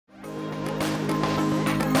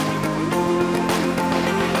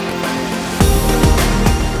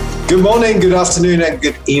Good morning, good afternoon, and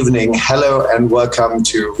good evening. Hello, and welcome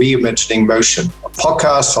to Reimagining Motion, a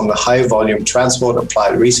podcast from the High Volume Transport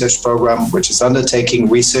Applied Research Program, which is undertaking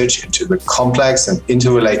research into the complex and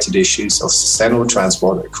interrelated issues of sustainable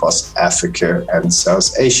transport across Africa and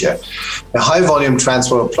South Asia. The High Volume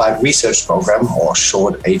Transport Applied Research Program, or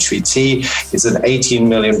short HVT, is an £18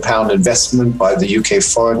 million investment by the UK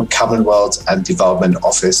Foreign, Commonwealth and Development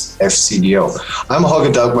Office, FCDO. I'm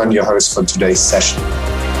Holger Dugman, your host for today's session.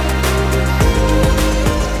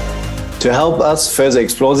 To help us further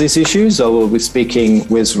explore these issues, I will be speaking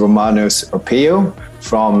with Romanus Opiyo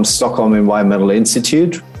from Stockholm Environmental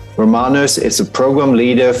Institute. Romanus is a program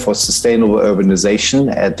leader for sustainable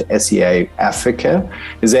urbanization at SEA Africa.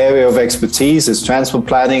 His area of expertise is transport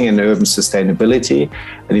planning and urban sustainability,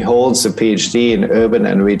 and he holds a PhD in urban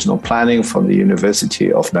and regional planning from the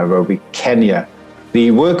University of Nairobi, Kenya.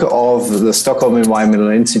 The work of the Stockholm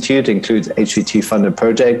Environmental Institute includes HVT-funded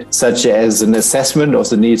projects such as an assessment of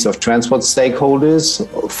the needs of transport stakeholders,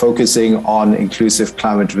 focusing on inclusive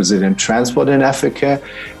climate-resilient transport in Africa.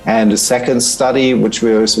 And the second study, which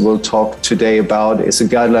we also will talk today about, is the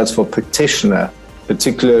guidelines for practitioner,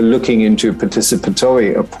 particularly looking into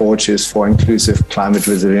participatory approaches for inclusive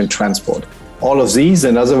climate-resilient transport. All of these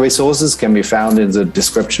and other resources can be found in the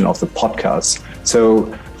description of the podcast.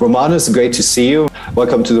 So, Romanus, great to see you.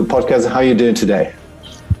 Welcome to the podcast. How are you doing today?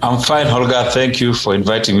 I'm fine, Holger. Thank you for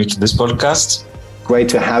inviting me to this podcast. Great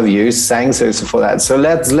to have you. Thanks also for that. So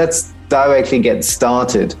let's directly get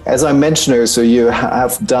started. As I mentioned also, you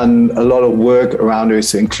have done a lot of work around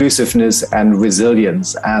also inclusiveness and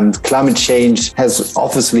resilience. And climate change has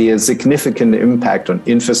obviously a significant impact on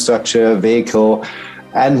infrastructure, vehicle,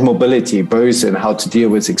 and mobility, both in how to deal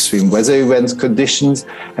with extreme weather events conditions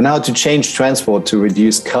and how to change transport to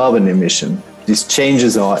reduce carbon emission. These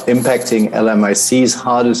changes are impacting LMICs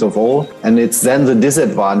hardest of all, and it's then the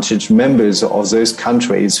disadvantaged members of those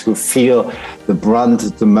countries who feel the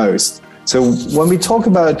brunt the most. So when we talk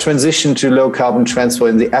about a transition to low carbon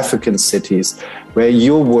transport in the African cities, where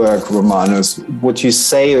you work, Romanus, would you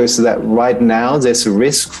say also that right now there's a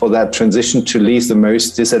risk for that transition to leave the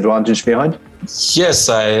most disadvantaged behind? Yes,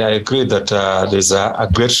 I agree that there's a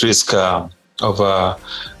great risk of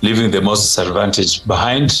leaving the most disadvantaged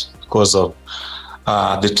behind because of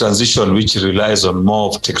the transition, which relies on more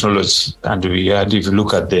of technology. And if you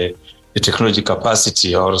look at the technology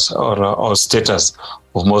capacity or status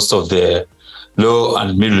of most of the low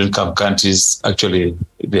and middle income countries, actually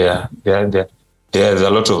there's a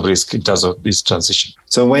lot of risk in terms of this transition.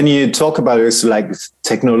 So when you talk about it, like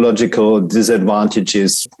technological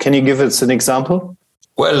disadvantages, can you give us an example?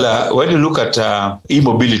 Well, when you look at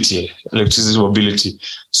e-mobility, electricity mobility,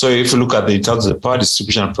 so if you look at in terms of the power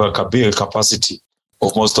distribution and power capacity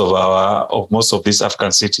of most of these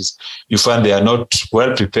African cities, you find they are not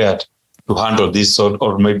well prepared to handle this,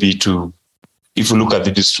 or maybe if you look at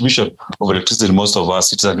the distribution of electricity in most of our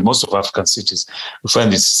cities and in most of African cities, you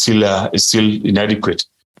find it's still inadequate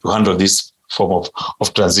to handle this form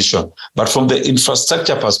of transition. But from the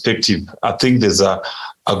infrastructure perspective, I think there's a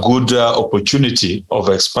good opportunity of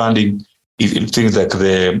expanding in things like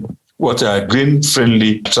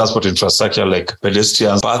green-friendly transport infrastructure like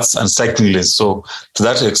pedestrian paths and cycling lanes. So to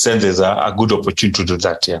that extent, there's a good opportunity to do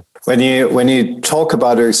that, yeah. When you talk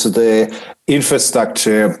about also the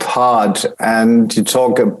infrastructure part, and you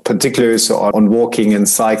talk particularly on walking and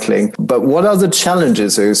cycling, but what are the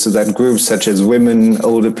challenges also that groups such as women,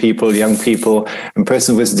 older people, young people, and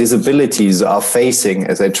persons with disabilities are facing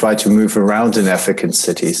as they try to move around in African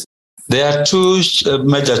cities? There are two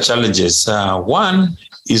major challenges. One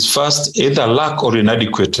is first either lack or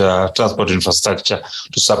inadequate transport infrastructure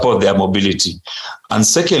to support their mobility. And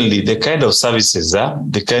secondly, the kind of services,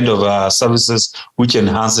 services which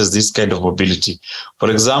enhances this kind of mobility.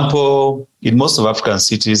 For example, in most of African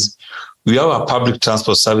cities, we have a public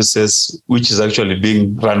transport services which is actually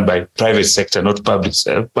being run by private sector, not public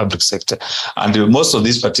sector. And most of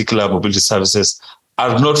these particular mobility services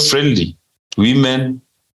are not friendly to women,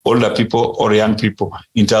 older people, or young people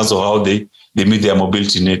in terms of how they meet their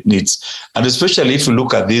mobility needs. And especially if you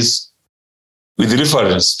look at this with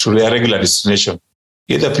reference to their regular destination,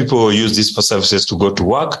 either people use these services to go to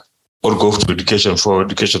work or go to education for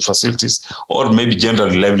education facilities, or maybe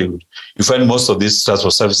general livelihood. You find most of these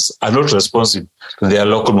transport services are not responsive to their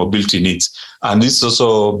local mobility needs. And this is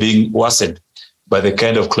also being worsened by the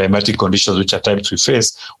kind of climatic conditions which at times we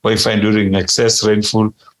face, where you find during excess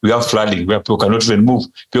rainfall, we have flooding, where people cannot even move,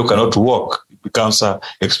 people cannot walk, becomes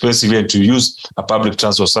expensive and to use a public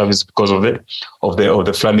transport service because of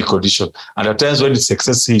the flooding condition. And at times when it's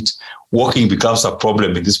excessive heat, walking becomes a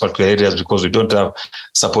problem in these particular areas because we don't have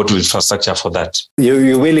supportive infrastructure for that.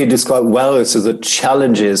 You really describe well also the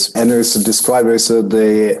challenges and also describe also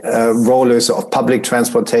the role also of public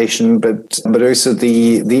transportation, but also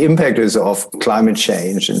the impact also of climate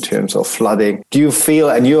change in terms of flooding. Do you feel,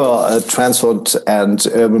 and you are a transport and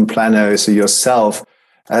urban planner also yourself,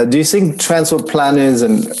 do you think transport planners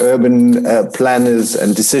and urban planners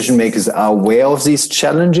and decision makers are aware of these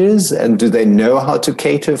challenges, and do they know how to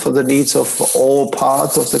cater for the needs of all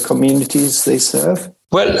parts of the communities they serve?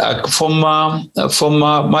 Well, from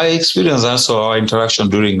my experience, also our interaction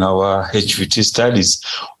during our HVT studies,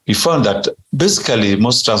 we found that basically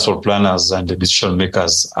most transport planners and the decision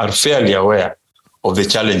makers are fairly aware of the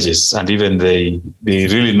challenges, and even they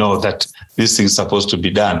really know that these things are supposed to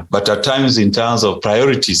be done. But at times, in terms of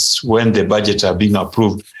priorities, when the budget are being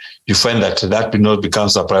approved, you find that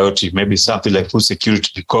becomes a priority. Maybe something like food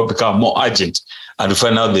security become more urgent, and you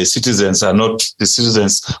find out the citizens'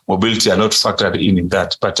 mobility are not factored in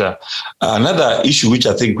that. But another issue which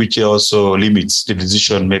also limits the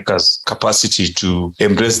decision makers' capacity to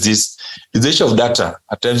embrace this is the issue of data.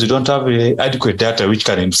 At times, we don't have adequate data which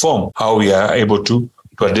can inform how we are able to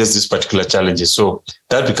address these particular challenges. So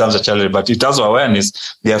that becomes a challenge. But in terms of awareness,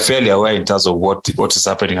 they are fairly aware in terms of what is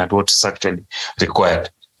happening and what is actually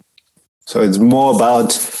required. So it's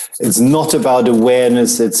not about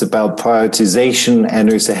awareness, it's about prioritization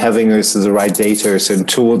and also having also the right data and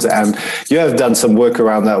tools. And you have done some work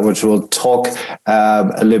around that, which we'll talk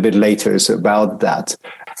a little bit later about that.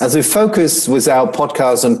 As we focus with our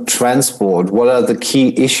podcast on transport, what are the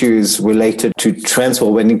key issues related to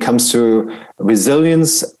transport when it comes to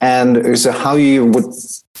resilience, and also how you would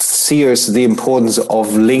see also the importance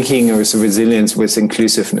of linking also resilience with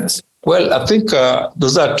inclusiveness? Well, I think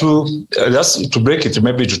those are two. Just to break it,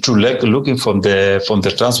 maybe to two. Looking from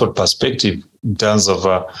the transport perspective in terms of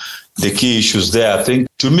the key issues there. I think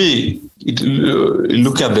to me,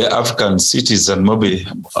 looking at the African cities and maybe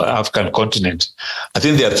African continent, I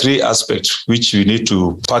think there are three aspects which we need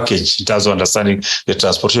to package in terms of understanding the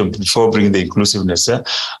transportation before bringing the inclusiveness.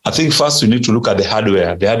 I think first we need to look at the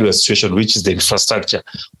hardware situation, which is the infrastructure.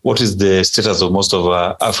 What is the status of most of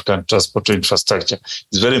our African transport infrastructure?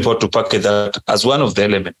 It's very important to package that as one of the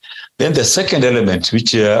elements. Then the second element,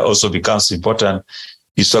 which also becomes important,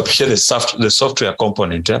 is to appreciate the software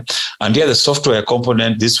component. And here the software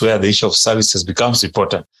component, this is where the issue of services becomes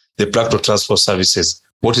important. The public transport services.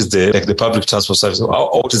 What is the public transport service?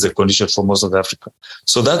 What is the condition for most of Africa?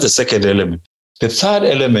 So that's the second element. The third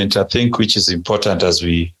element, I think, which is important as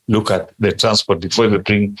we look at the transport before we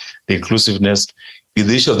bring the inclusiveness, is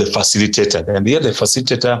the issue of the facilitator. And here the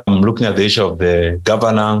facilitator, I'm looking at the issue of the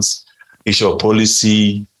governance, issue of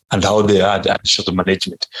policy, and how they are the issue of the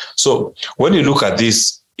management. So when you look at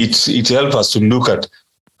this, it helps us to look at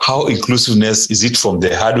how inclusiveness is it from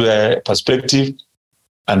the hardware perspective,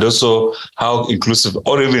 and also how inclusive,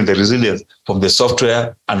 or even the resilience from the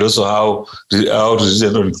software, and also how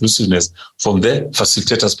resilient or inclusiveness from the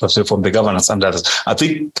facilitators perspective, from the governance and others. I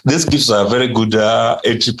think this gives a very good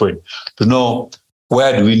entry point to know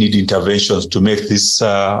where do we need interventions to make this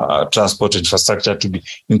transport infrastructure to be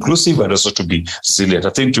inclusive and also to be resilient.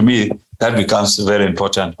 I think to me, that becomes very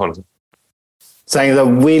important. Saying that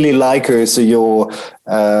really like your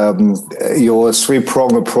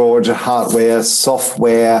three-pronged approach: hardware,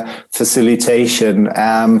 software, facilitation,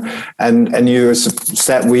 and you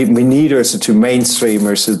said we need also to mainstream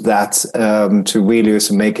also that to really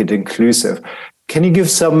also make it inclusive. Can you give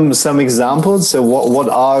some examples? So what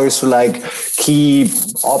are also like key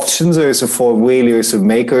options also for really also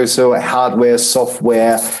make also hardware,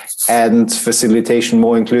 software, and facilitation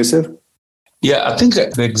more inclusive? Yeah, I think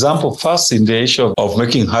the example first in the issue of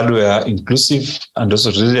making hardware inclusive and also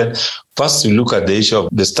resilient, first we look at the issue of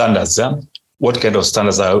the standards. What kind of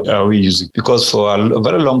standards are we using? Because for a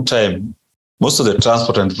very long time, most of the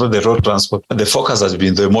transport and for the road transport, the focus has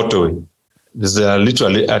been the motorway. There's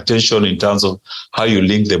literally attention in terms of how you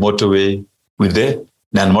link the motorway with the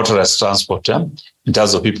non-motorized transport, in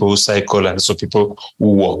terms of people who cycle and also people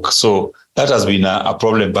who walk. So that has been a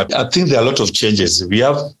problem. But I think there are a lot of changes. We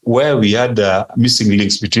have where we had missing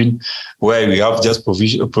links between where we have just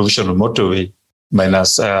provision of motorway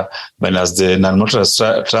minus the non-motorized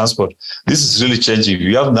transport. This is really changing.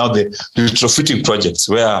 We have now the retrofitting projects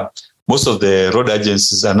where most of the road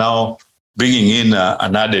agencies are now bringing in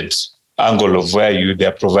an added angle of where they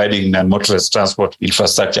are providing non-motorized transport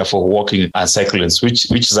infrastructure for walking and cyclists,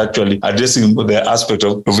 which is actually addressing the aspect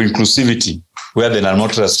of inclusivity where the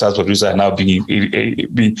non-motorized transport users are now being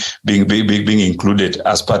included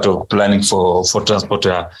as part of planning for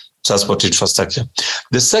transport infrastructure.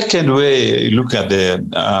 The second way, looking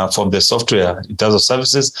at from the software in terms of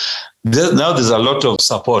services, there's a lot of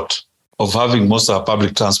support of having most of our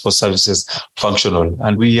public transport services functional.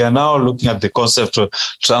 And we are now looking at the concept of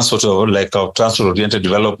transport, or like our transport-oriented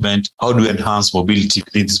development. How do we enhance mobility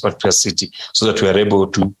within this particular city so that we are able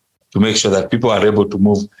to make sure that people are able to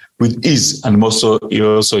move with ease and also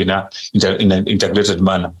in an integrated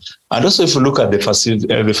manner. And also, if you look at the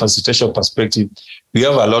facilitation perspective, we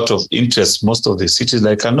have a lot of interest. Most of the cities,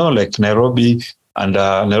 like Nairobi and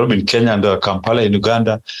Nairobi in Kenya and Kampala in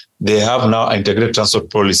Uganda, they have now an integrated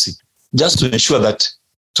transport policy, just to ensure that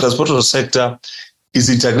transport sector is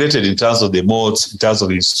integrated in terms of the modes, in terms of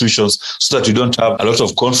the institutions, so that we don't have a lot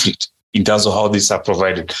of conflict in terms of how these are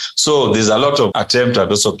provided. So there's a lot of attempt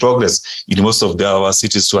and also progress in most of our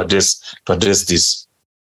cities to address this.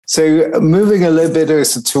 So moving a little bit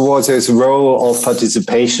towards this role of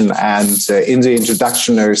participation, and in the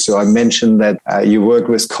introduction also, I mentioned that you work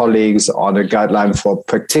with colleagues on a guideline for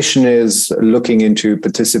practitioners looking into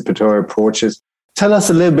participatory approaches. Tell us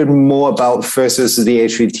a little bit more about versus the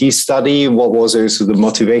HVT study. What was also the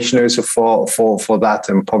motivation also for that,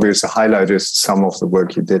 and probably also highlighted some of the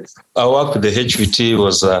work you did? Our work with the HVT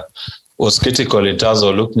was critical in terms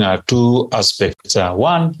of looking at two aspects.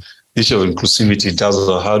 One, the issue of inclusivity in terms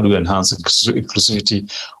of how do we enhance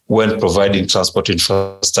inclusivity when providing transport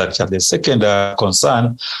infrastructure. The second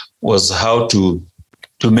concern was how to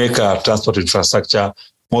make our transport infrastructure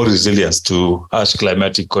more resilient to harsh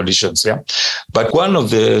climatic conditions. Yeah, but one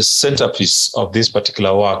of the centerpiece of this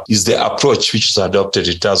particular work is the approach which is adopted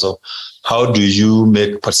in terms of how do you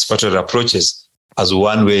make participatory approaches as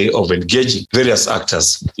one way of engaging various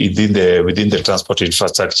actors within the transport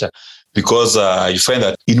infrastructure. Because you find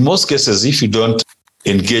that in most cases, if you don't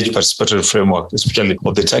engage participatory framework, especially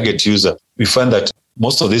of the target user, we find that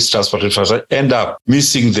most of these transport infrastructure end up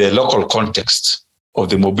missing the local context of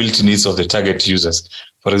the mobility needs of the target users.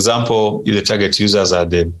 For example, if the target users are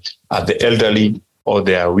the elderly, or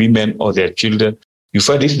they are women, or their children, you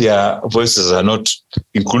find if their voices are not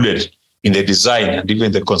included in the design and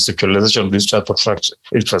even the conceptualization of this transport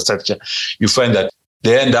infrastructure, you find that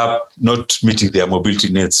they end up not meeting their mobility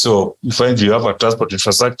needs. So you find you have a transport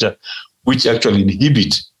infrastructure which actually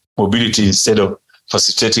inhibit mobility instead of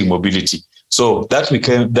facilitating mobility. So that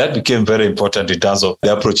became very important in terms of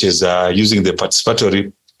the approaches, using the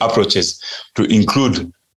participatory approaches to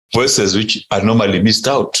include voices which are normally missed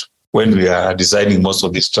out when we are designing most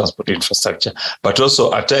of this transport infrastructure, but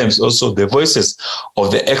also at times also the voices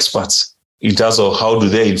of the experts in terms of how do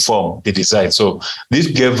they inform the design. So this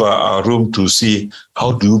gave a room to see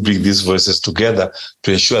how do you bring these voices together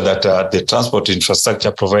to ensure that the transport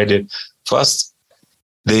infrastructure provided, first,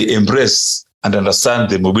 they embrace and understand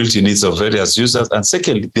the mobility needs of various users, and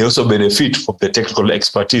secondly, they also benefit from the technical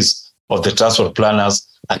expertise of the transport planners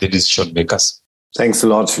and the decision makers. Thanks a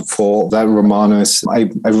lot for that, Romanus. I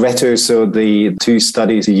read also the two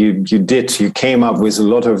studies you did. You came up with a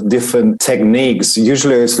lot of different techniques.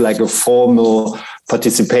 Usually it's like a formal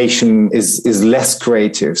participation is less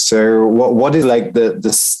creative. So what is like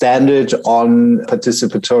the standard on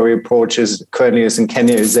participatory approaches currently is in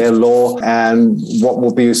Kenya? Is there law? And what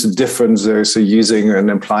will be the difference also using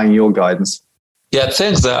and applying your guidance? Yeah,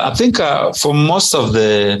 thanks. I think for most of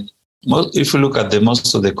the if you look at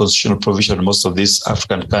most of the constitutional provision, most of these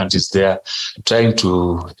African countries, they are trying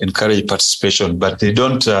to encourage participation, but they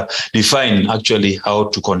don't define actually how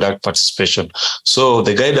to conduct participation. So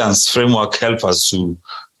the guidance framework helps us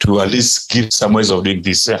to at least give some ways of doing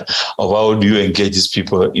this, of how do you engage these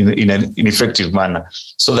people in an effective manner,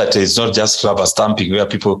 so that it's not just rubber stamping where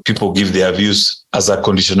people give their views as a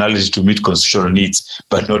conditionality to meet constitutional needs,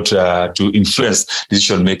 but not to influence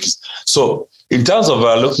decision making. So in terms of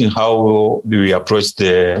looking how we approach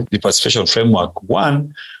the participation framework,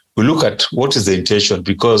 one, we look at what is the intention,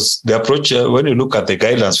 because the approach, when you look at the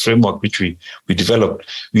guidance framework which we developed,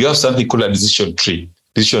 we have something called a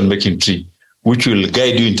decision-making tree, which will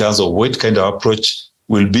guide you in terms of what kind of approach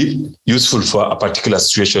will be useful for a particular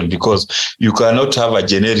situation, because you cannot have a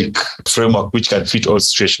generic framework which can fit all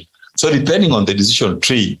situations. So depending on the decision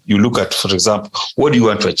tree, you look at, for example, what do you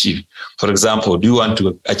want to achieve? For example, do you want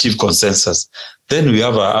to achieve consensus? Then we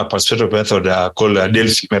have a participatory method called a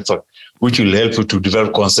Delphi method, which will help you to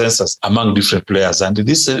develop consensus among different players. And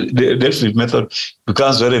this Delphi method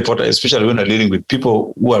becomes very important, especially when you're dealing with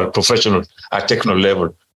people who are professional at technical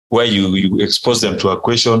level, where you expose them to a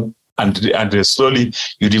question and slowly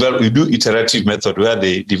you do iterative method where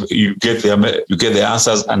you get the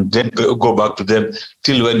answers and then go back to them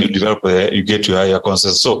till when you develop you get your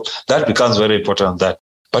consensus. So that becomes very important.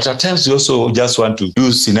 But at times you also just want to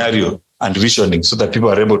do scenario and visioning so that people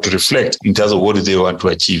are able to reflect in terms of what they want to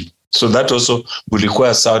achieve. So that also will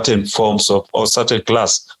require certain forms of or certain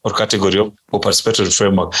class or category of participatory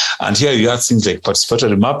framework. And here you have things like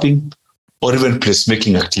participatory mapping or even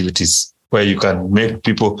placemaking activities, where you can make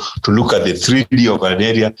people to look at the 3D of an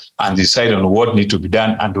area and decide on what needs to be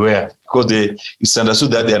done and where. Because it's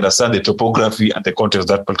understood that they understand the topography and the context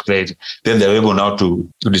of that particular area. Then they're able now to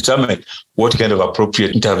determine what kind of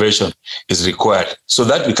appropriate intervention is required. So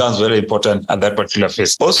that becomes very important at that particular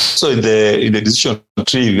phase. Also in the decision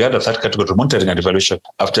tree, we had a third category, monitoring and evaluation.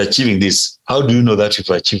 After achieving this, how do you know that you've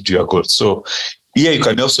achieved your goals? So here you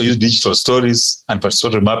can also use digital stories and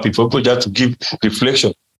participatory mapping for people just to give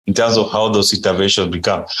reflection in terms of how those interventions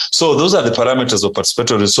become. So those are the parameters of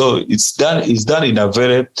participatory. So it's done in a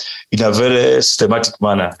very systematic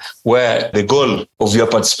manner, where the goal of your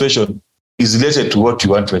participation is related to what you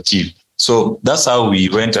want to achieve. So that's how we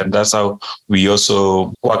went, and that's how we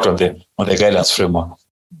also worked on the guidance framework.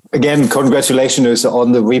 Again, congratulations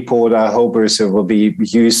on the report. I hope it will be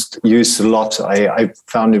used a lot. I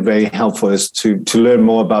found it very helpful to learn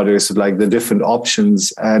more about it, like the different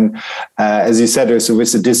options. And as you said,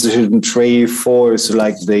 with the decision tree for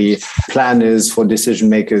like the planners for decision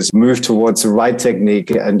makers move towards the right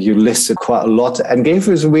technique, and you listed quite a lot and gave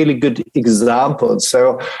us a really good example.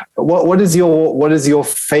 So what is your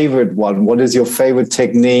favorite one? What is your favorite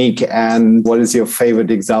technique, and what is your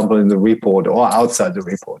favorite example in the report or outside the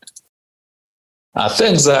report?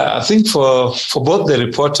 Thanks. I think for both the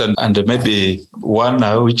report and maybe one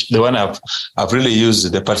I've really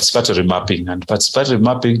used, the participatory mapping. And participatory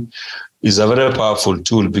mapping is a very powerful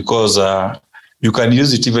tool because you can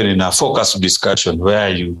use it even in a focused discussion where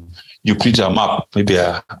you print a map, maybe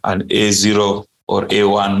an A0 or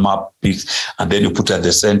A1 map, and then you put at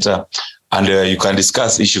the center. And you can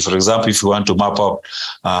discuss issue. For example, if you want to map out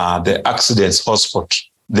the accidents hotspot,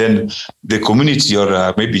 then the community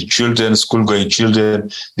or maybe children, school-going children,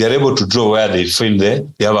 they are able to draw where they feel they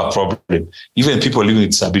have a problem. Even people living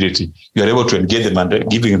with disability, you are able to engage them and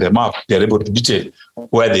giving them up. They are able to detail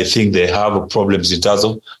where they think they have problems in terms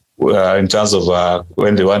of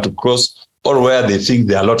when they want to cross, or where they think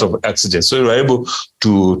there are a lot of accidents. So you are able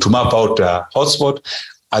to map out a hotspot.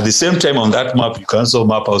 At the same time, on that map, you can also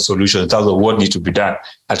map out solutions in terms of what needs to be done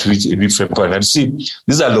at which different point. And see,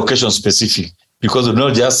 these are location-specific, because they're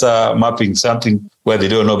not just mapping something where they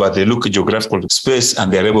don't know, but they look at geographical space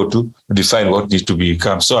and they're able to define what needs to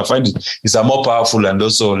become. So I find it's a more powerful and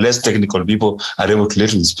also less technical. People are able to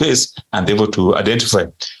live in space and able to identify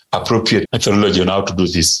appropriate methodology on how to do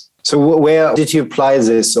this. So where did you apply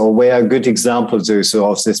this, or where are good examples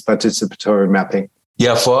of this participatory mapping?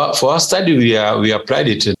 Yeah, for our study, we applied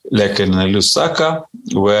it like in Lusaka,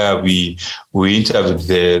 where we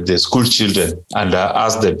interviewed the school children and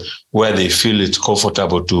asked them where they feel it's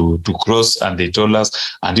comfortable to cross, and they told us,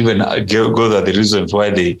 and even gave the reasons why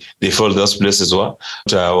they felt those places were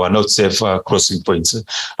not safe crossing points.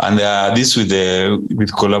 And this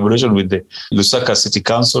with collaboration with the Lusaka City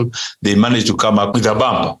Council, they managed to come up with a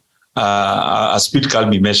bumper. Speed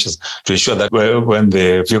calming measures to ensure that when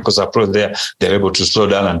the vehicles approach there, they're able to slow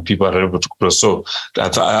down and people are able to cross. So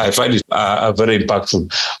I find it very impactful.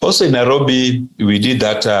 Also in Nairobi, we did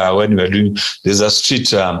that when we were doing, there's a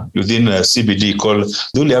street within CBD called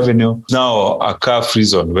Duli Avenue, now a car-free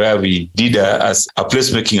zone, where we did a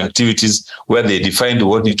placemaking activities where they defined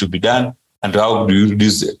what needs to be done and how do you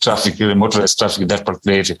reduce traffic, motorized traffic in that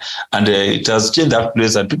particular area. And it has changed that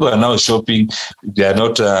place, and people are now shopping. They're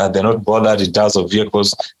not bothered in terms of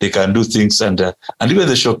vehicles. They can do things, and even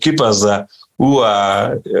the shopkeepers who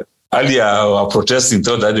are earlier were protesting,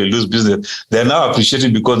 thought that they lose business. They're now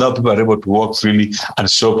appreciating because now people are able to walk freely and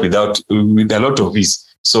shop with a lot of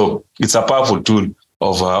ease. So it's a powerful tool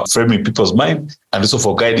of framing people's mind and also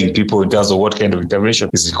for guiding people in terms of what kind of intervention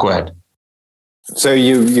is required. So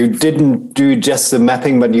you didn't do just the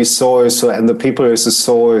mapping, but you saw also, and the people also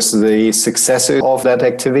saw the success of that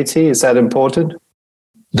activity. Is that important?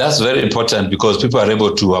 That's very important because people are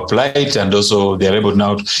able to apply it, and also they're able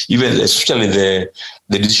now, even especially the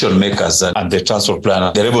decision makers and the transport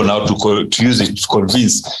planner, they're able now to use it to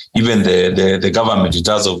convince even the government in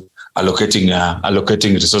terms of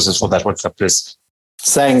allocating resources for that particular place.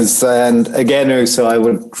 Thanks. And again, also, I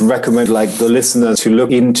would recommend the listener to look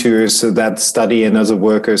into that study and other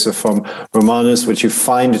workers from Romanus, which you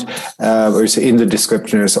find also in the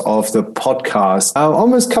description of the podcast.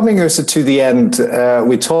 Almost coming also to the end,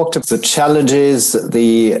 we talked about the challenges,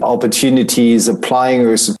 the opportunities, applying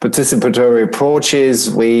also participatory approaches.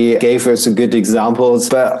 We gave us good examples,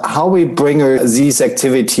 but how we bring these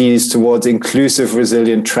activities towards inclusive,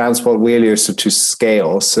 resilient transport really also to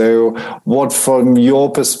scale. So what from your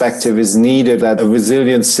perspective is needed that a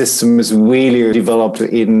resilient system is really developed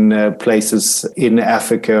in places in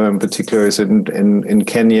Africa, in particular in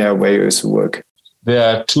Kenya, where you also work? There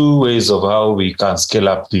are two ways of how we can scale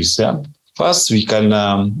up this. Yeah? First, we can,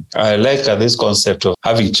 I like this concept of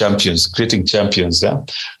having champions, creating champions. Yeah?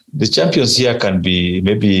 The champions here can be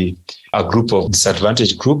maybe a group of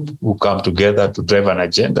disadvantaged group who come together to drive an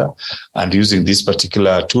agenda and using these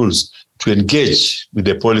particular tools to engage with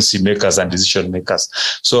the policy makers and decision makers.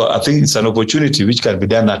 So I think it's an opportunity which can be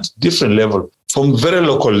done at different level, from very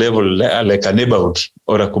local level, like a neighborhood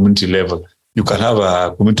or a community level. You can have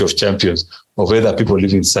a community of champions of whether people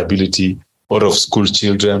living with disability or of school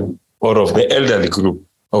children or of the elderly group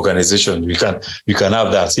organization. You can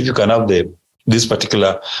have that. If you can have this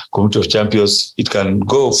particular community of champions, it can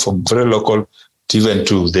go from very local to even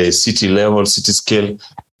to the city level, city scale,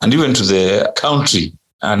 and even to the country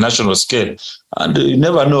and national scale. And you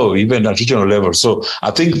never know, even at regional level. So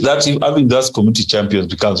I think that having those community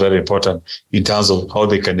champions becomes very important in terms of how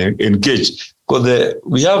they can engage. Because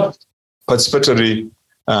we have participatory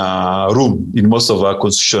room in most of our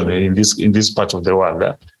constitution in this part of the world.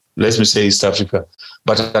 Let me say East Africa.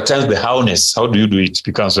 But at times the how do you do it,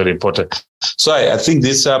 becomes very important. So I think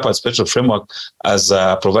this participatory framework, as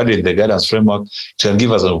provided in the guidance framework, can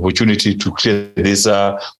give us an opportunity to create this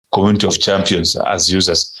community of champions as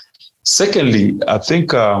users. Secondly, I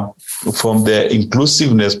think from the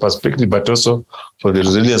inclusiveness perspective, but also for the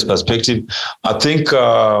resilience perspective, I think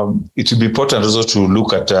it will be important also to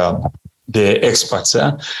look at the experts.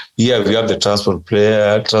 Here we have the transport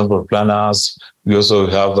planners. We also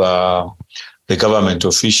have the government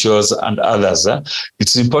officials and others.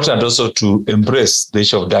 It's important also to embrace the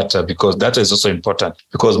issue of data, because data is also important,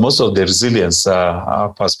 because most of the resilience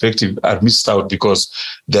perspective are missed out because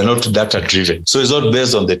they're not data driven. So it's not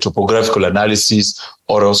based on the topographical analysis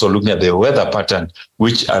or also looking at the weather pattern,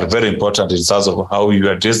 which are very important in terms of how you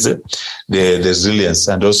address the resilience,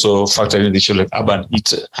 and also factoring in the issue like urban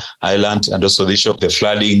heat island and also the issue of the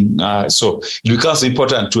flooding. So it becomes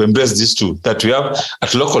important to embrace these two, that we have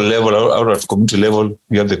at local level or at community level,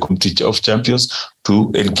 we have the community of champions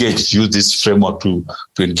to engage, use this framework to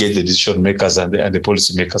engage the decision makers and the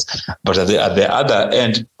policy makers. But at the other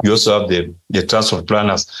end, you also have the transport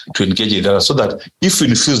planners to engage in data, so that if we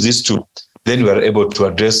infuse these two, then we are able to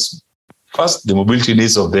address first the mobility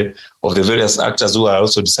needs of the various actors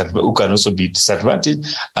who can also be disadvantaged,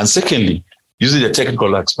 and secondly, using the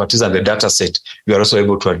technical expertise and the data set, we are also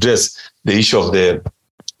able to address the issue of the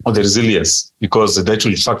resilience, because that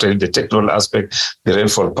will factor in the technical aspect, the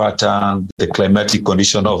rainfall pattern, the climatic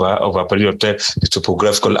condition of a period of time, the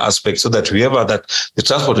topographical aspect, so that we have that the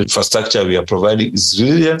transport infrastructure we are providing is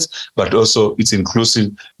resilient, but also it's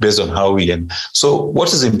inclusive based on how we end. So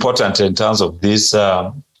what is important in terms of this,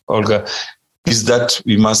 Olga, is that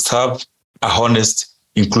we must have a honest,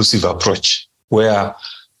 inclusive approach where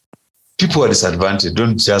people who are disadvantaged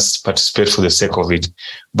don't just participate for the sake of it,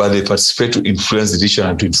 but they participate to influence decision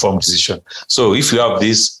and to inform decision. So if you have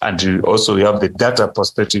this and you also have the data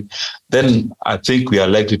perspective, then I think we are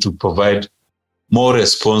likely to provide more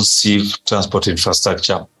responsive transport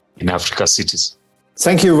infrastructure in Africa cities.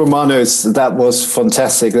 Thank you, Romanus. That was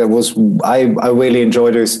fantastic. I really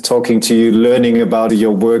enjoyed talking to you, learning about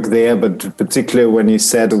your work there, but particularly when you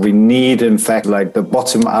said we need, in fact, like the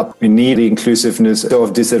bottom up, we need the inclusiveness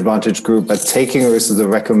of disadvantaged group, but taking also the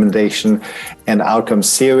recommendation and outcome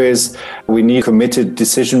serious. We need committed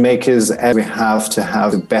decision makers, and we have to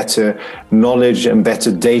have better knowledge and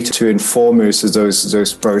better data to inform us of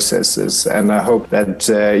those processes. And I hope that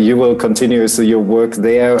you will continue your work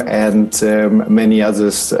there, and many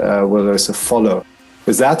others will also follow.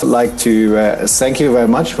 With that, I'd like to thank you very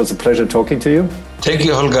much. It was a pleasure talking to you. Thank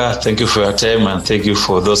you, Olga. Thank you for your time, and thank you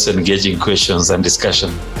for those engaging questions and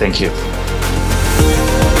discussion. Thank you.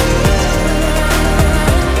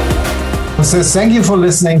 So thank you for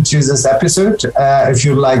listening to this episode. If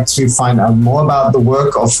you'd like to find out more about the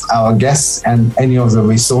work of our guests and any of the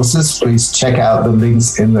resources, please check out the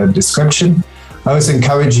links in the description. I also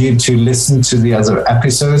encourage you to listen to the other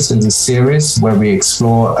episodes in the series where we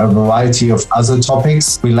explore a variety of other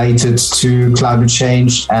topics related to climate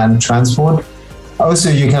change and transport.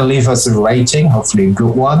 Also, you can leave us a rating, hopefully a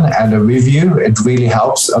good one, and a review. It really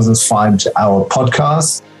helps others find our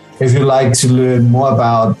podcast. If you'd like to learn more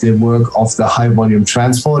about the work of the High Volume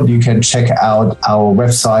Transport, you can check out our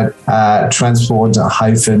website at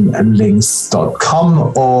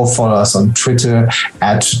transport-links.com or follow us on Twitter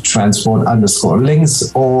at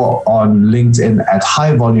transport_links or on LinkedIn at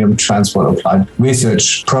High Volume Transport Applied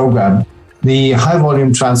Research Program. The High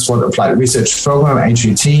Volume Transport Applied Research Program,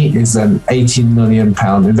 HVT, is an £18 million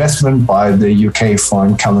investment by the UK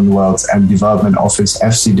Foreign Commonwealth and Development Office,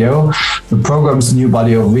 FCDO. The program's new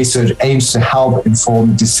body of research aims to help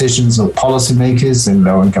inform decisions of policymakers in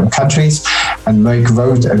low-income countries and make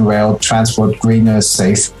road and rail transport greener,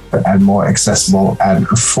 safe, and more accessible and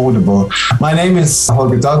affordable. My name is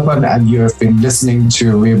Holger Dogman, and you have been listening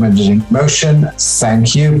to Reimagining Motion.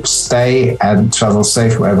 Thank you. Stay and travel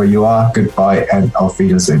safe wherever you are. Goodbye and auf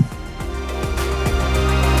Wiedersehen.